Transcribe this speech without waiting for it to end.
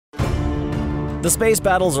The space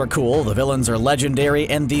battles are cool, the villains are legendary,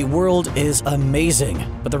 and the world is amazing.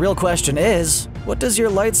 But the real question is, what does your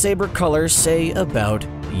lightsaber color say about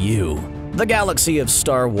you? The galaxy of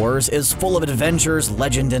Star Wars is full of adventures,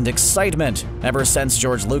 legend, and excitement. Ever since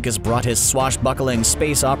George Lucas brought his swashbuckling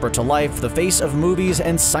space opera to life, the face of movies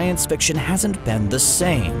and science fiction hasn't been the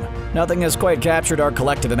same. Nothing has quite captured our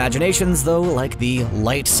collective imaginations, though, like the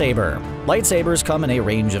lightsaber. Lightsabers come in a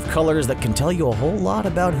range of colors that can tell you a whole lot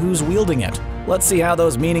about who's wielding it. Let's see how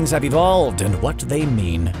those meanings have evolved and what they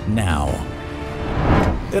mean now.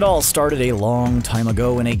 It all started a long time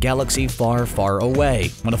ago in a galaxy far, far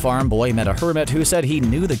away, when a farm boy met a hermit who said he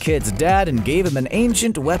knew the kid's dad and gave him an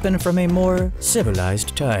ancient weapon from a more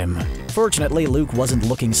civilized time. Fortunately, Luke wasn't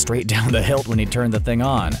looking straight down the hilt when he turned the thing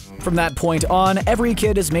on. From that point on, every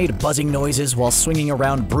kid has made buzzing noises while swinging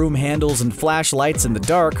around broom handles and flashlights in the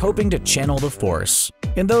dark, hoping to channel the Force.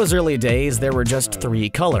 In those early days, there were just 3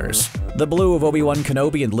 colors. The blue of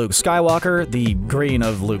Wan-Kenobi and Luke Skywalker, the green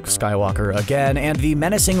of Luke Skywalker again, and the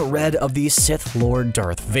menacing red of the Sith Lord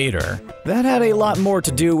Darth Vader. That had a lot more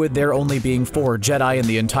to do with there only being 4 Jedi in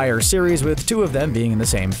the entire series, with 2 of them being in the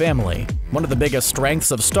same family. One of the biggest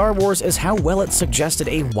strengths of Star Wars is how well it suggested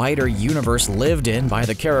a wider universe lived in by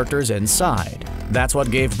the characters inside. That's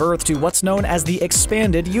what gave birth to what's known as the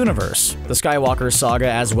Expanded Universe. The Skywalker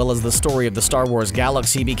saga, as well as the story of the Star Wars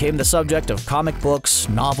galaxy, became the subject of comic books,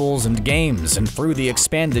 novels, and games, and through the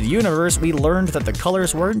Expanded Universe, we learned that the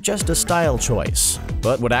colors weren't just a style choice,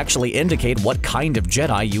 but would actually indicate what kind of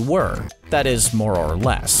Jedi you were. That is, more or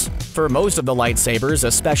less. For most of the lightsabers,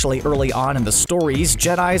 especially early on in the stories,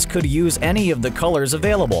 Jedis could use any of the colors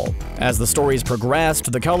available. As the stories progressed,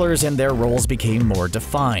 the colors and their roles became more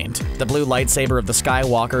defined. The blue lightsaber of the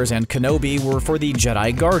Skywalkers and Kenobi were for the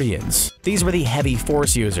Jedi Guardians. These were the heavy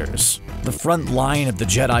Force users, the front line of the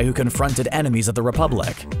Jedi who confronted enemies of the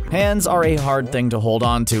Republic. Hands are a hard thing to hold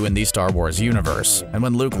on to in the Star Wars universe, and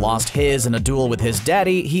when Luke lost his in a duel with his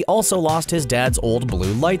daddy, he also lost his dad's old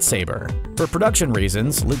blue lightsaber. For production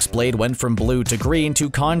reasons, Luke's blade went from blue to green to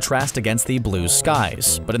contrast against the blue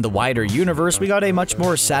skies, but in the wider universe we got a much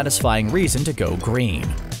more satisfying reason to go green.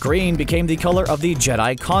 Green became the color of the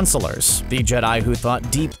Jedi Consulars, the Jedi who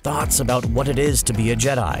thought deep thoughts about what it is to be a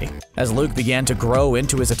Jedi. As Luke began to grow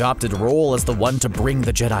into his adopted role as the one to bring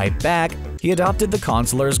the Jedi back, he adopted the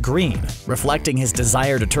Consulars green, reflecting his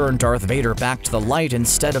desire to turn Darth Vader back to the light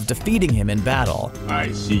instead of defeating him in battle.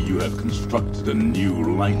 I see you have constructed a new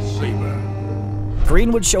lightsaber.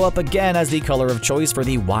 Green would show up again as the color of choice for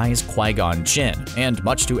the wise Qui-Gon Jinn, and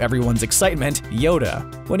much to everyone's excitement,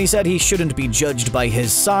 Yoda. When he said he shouldn't be judged by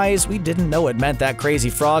his size, we didn't know it meant that crazy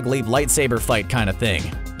frog leap lightsaber fight kind of thing.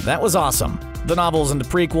 That was awesome. The novels and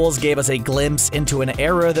prequels gave us a glimpse into an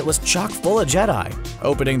era that was chock full of Jedi,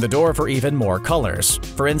 opening the door for even more colors.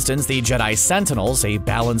 For instance, the Jedi Sentinels, a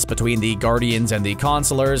balance between the Guardians and the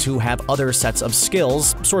Consulars who have other sets of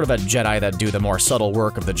skills, sort of a Jedi that do the more subtle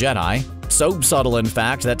work of the Jedi. So subtle, in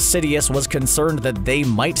fact, that Sidious was concerned that they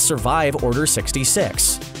might survive Order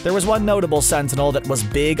 66. There was one notable Sentinel that was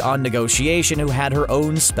big on negotiation who had her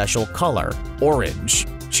own special color, orange.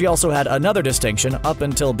 She also had another distinction up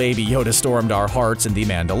until Baby Yoda stormed our hearts in The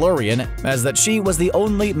Mandalorian, as that she was the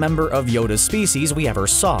only member of Yoda's species we ever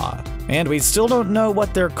saw. And we still don't know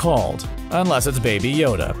what they're called, unless it's Baby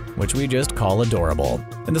Yoda, which we just call adorable.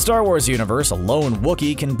 In the Star Wars universe, a lone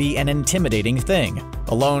Wookiee can be an intimidating thing.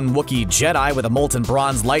 A lone Wookiee Jedi with a molten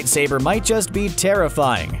bronze lightsaber might just be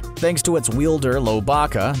terrifying. Thanks to its wielder,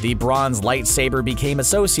 Lobaka, the bronze lightsaber became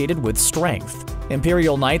associated with strength.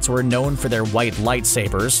 Imperial Knights were known for their white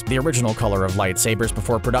lightsabers, the original color of lightsabers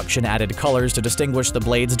before production added colors to distinguish the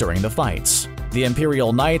blades during the fights. The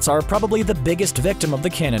Imperial Knights are probably the biggest victim of the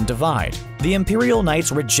canon divide. The Imperial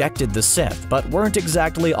Knights rejected the Sith, but weren't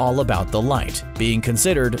exactly all about the light, being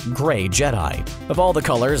considered gray Jedi. Of all the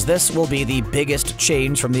colors, this will be the biggest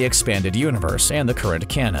change from the expanded universe and the current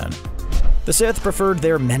canon. The Sith preferred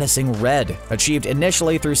their menacing red, achieved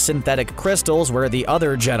initially through synthetic crystals where the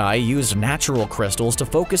other Jedi used natural crystals to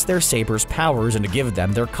focus their sabers' powers and to give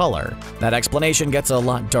them their color. That explanation gets a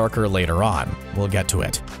lot darker later on. We'll get to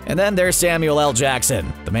it. And then there's Samuel L.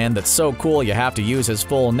 Jackson, the man that's so cool you have to use his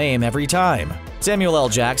full name every time. Samuel L.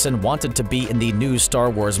 Jackson wanted to be in the new Star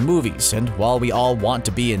Wars movies, and while we all want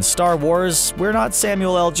to be in Star Wars, we're not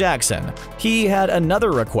Samuel L. Jackson. He had another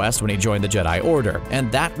request when he joined the Jedi Order,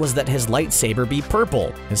 and that was that his lightsaber be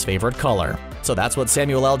purple, his favorite color. So that's what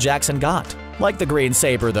Samuel L. Jackson got. Like the green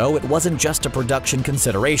saber, though, it wasn't just a production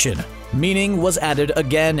consideration. Meaning was added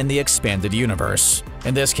again in the expanded universe.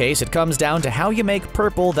 In this case, it comes down to how you make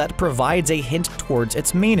purple that provides a hint towards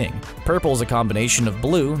its meaning. Purple's a combination of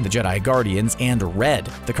blue, the Jedi Guardians, and red,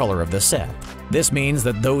 the color of the Sith. This means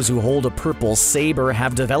that those who hold a purple saber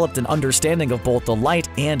have developed an understanding of both the light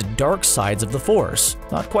and dark sides of the Force.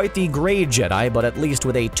 Not quite the gray Jedi, but at least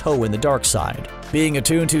with a toe in the dark side. Being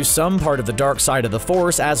attuned to some part of the dark side of the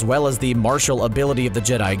Force, as well as the martial ability of the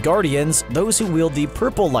Jedi Guardians, those who wield the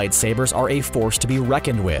purple lightsabers are a force to be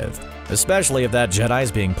reckoned with. Especially if that Jedi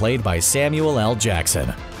is being played by Samuel L.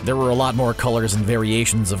 Jackson. There were a lot more colors and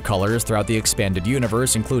variations of colors throughout the expanded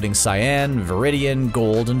universe, including cyan, viridian,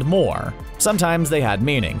 gold, and more. Sometimes they had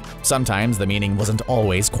meaning. Sometimes the meaning wasn't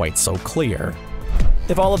always quite so clear.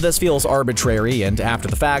 If all of this feels arbitrary and after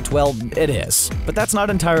the fact, well, it is. But that's not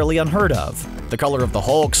entirely unheard of. The color of the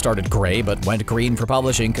Hulk started gray but went green for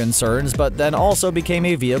publishing concerns, but then also became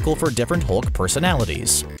a vehicle for different Hulk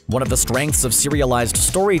personalities. One of the strengths of serialized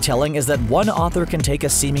storytelling is that one author can take a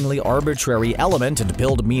seemingly arbitrary element and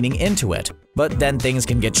build meaning into it. But then things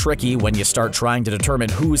can get tricky when you start trying to determine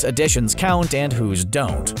whose editions count and whose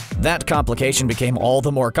don't. That complication became all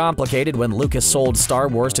the more complicated when Lucas sold Star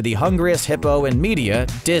Wars to the hungriest hippo in media,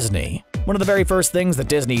 Disney. One of the very first things that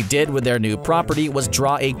Disney did with their new property was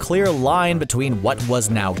draw a clear line between what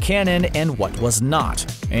was now canon and what was not.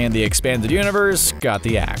 And the expanded universe got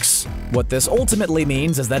the axe. What this ultimately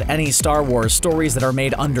means is that any Star Wars stories that are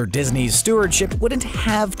made under Disney's stewardship wouldn't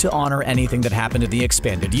have to honor anything that happened in the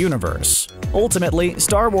expanded universe. Ultimately,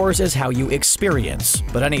 Star Wars is how you experience,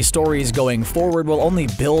 but any stories going forward will only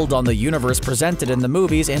build on the universe presented in the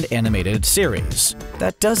movies and animated series.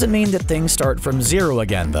 That doesn't mean that things start from zero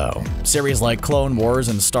again, though. Series like Clone Wars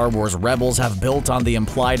and Star Wars Rebels have built on the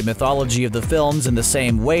implied mythology of the films in the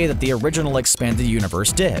same way that the original expanded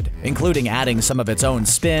universe did, including adding some of its own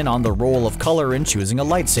spin on the role of color in choosing a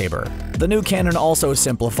lightsaber. The new canon also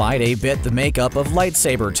simplified a bit the makeup of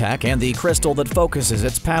lightsaber tech and the crystal that focuses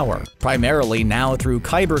its power, primarily now through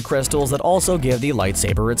kyber crystals that also give the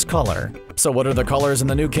lightsaber its color. So what are the colors in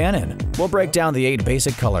the new canon? We'll break down the 8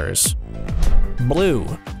 basic colors. Blue.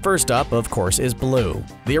 First up, of course, is blue,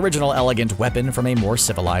 the original elegant weapon from a more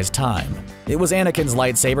civilized time. It was Anakin's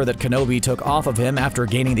lightsaber that Kenobi took off of him after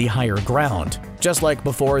gaining the higher ground. Just like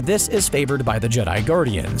before, this is favored by the Jedi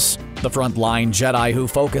Guardians, the frontline Jedi who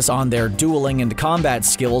focus on their dueling and combat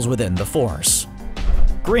skills within the Force.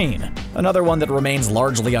 Green. Another one that remains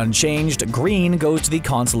largely unchanged, green goes to the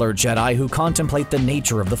consular Jedi who contemplate the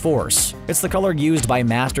nature of the Force. It's the color used by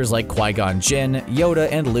masters like Qui-Gon Jinn,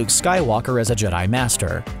 Yoda, and Luke Skywalker as a Jedi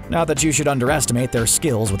Master. Not that you should underestimate their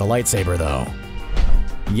skills with a lightsaber, though.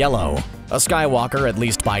 Yellow. A Skywalker, at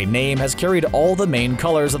least by name, has carried all the main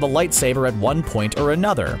colors of the lightsaber at one point or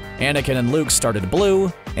another. Anakin and Luke started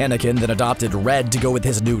blue, Anakin then adopted red to go with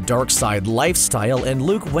his new dark side lifestyle, and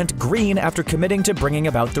Luke went green after committing to bringing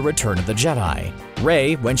about the return of the Jedi.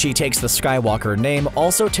 Rey, when she takes the Skywalker name,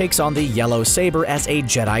 also takes on the yellow saber as a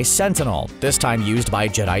Jedi Sentinel, this time used by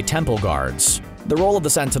Jedi Temple Guards. The role of the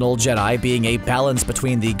Sentinel Jedi being a balance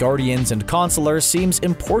between the Guardians and Consulars seems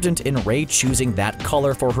important in Rey choosing that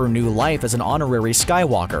color for her new life as an honorary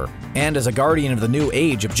Skywalker, and as a Guardian of the new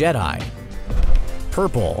age of Jedi.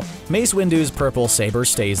 Purple. Mace Windu's purple saber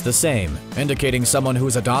stays the same, indicating someone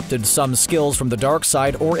who's adopted some skills from the dark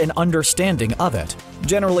side or an understanding of it.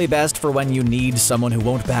 Generally best for when you need someone who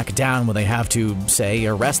won't back down when they have to, say,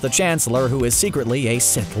 arrest the Chancellor who is secretly a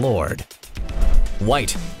Sith Lord.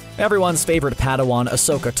 White. Everyone's favorite Padawan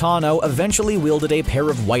Ahsoka Tano eventually wielded a pair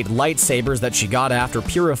of white lightsabers that she got after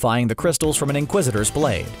purifying the crystals from an Inquisitor's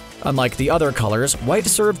blade. Unlike the other colors, white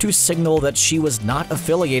served to signal that she was not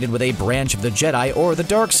affiliated with a branch of the Jedi or the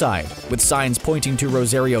dark side. With signs pointing to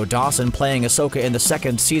Rosario Dawson playing Ahsoka in the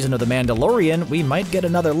 2nd season of The Mandalorian, we might get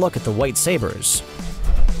another look at the white sabers.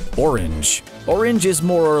 Orange. Orange is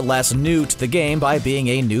more or less new to the game by being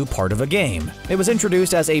a new part of a game. It was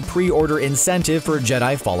introduced as a pre-order incentive for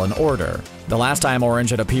Jedi Fallen Order. The last time Orange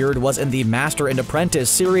had appeared was in the Master and Apprentice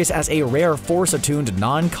series as a rare Force-attuned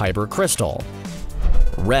non-kyber crystal.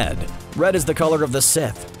 Red. Red is the color of the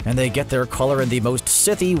Sith, and they get their color in the most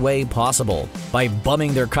Sith-y way possible, by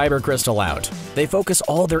bumming their kyber crystal out. They focus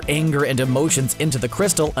all their anger and emotions into the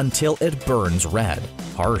crystal until it burns red.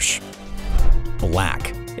 Harsh.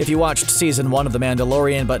 Black. If you watched Season 1 of The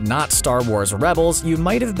Mandalorian but not Star Wars Rebels, you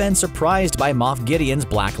might have been surprised by Moff Gideon's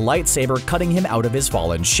black lightsaber cutting him out of his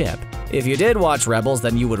fallen ship. If you did watch Rebels,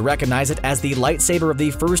 then you would recognize it as the lightsaber of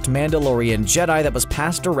the first Mandalorian Jedi that was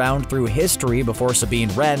passed around through history before Sabine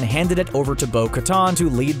Wren handed it over to Bo-Katan to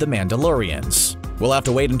lead the Mandalorians. We'll have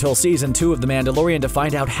to wait until Season 2 of The Mandalorian to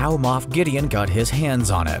find out how Moff Gideon got his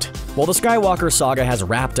hands on it. While the Skywalker saga has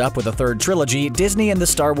wrapped up with the third trilogy, Disney and the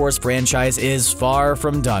Star Wars franchise is far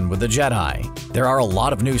from done with the Jedi. There are a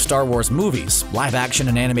lot of new Star Wars movies, live-action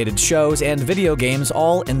and animated shows, and video games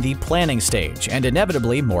all in the planning stage, and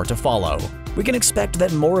inevitably more to follow. We can expect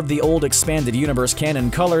that more of the old expanded universe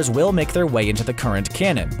canon colors will make their way into the current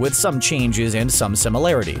canon, with some changes and some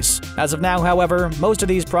similarities. As of now, however, most of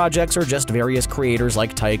these projects are just various creators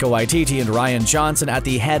like Taika Waititi and Rian Johnson at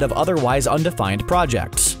the head of otherwise undefined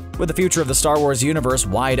projects. With the future of the Star Wars universe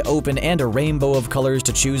wide open and a rainbow of colors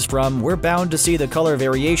to choose from, we're bound to see the color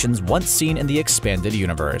variations once seen in the expanded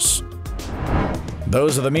universe.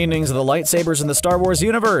 Those are the meanings of the lightsabers in the Star Wars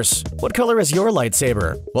universe. What color is your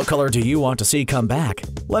lightsaber? What color do you want to see come back?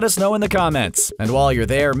 Let us know in the comments. And while you're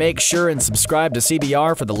there, make sure and subscribe to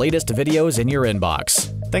CBR for the latest videos in your inbox.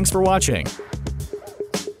 Thanks for watching.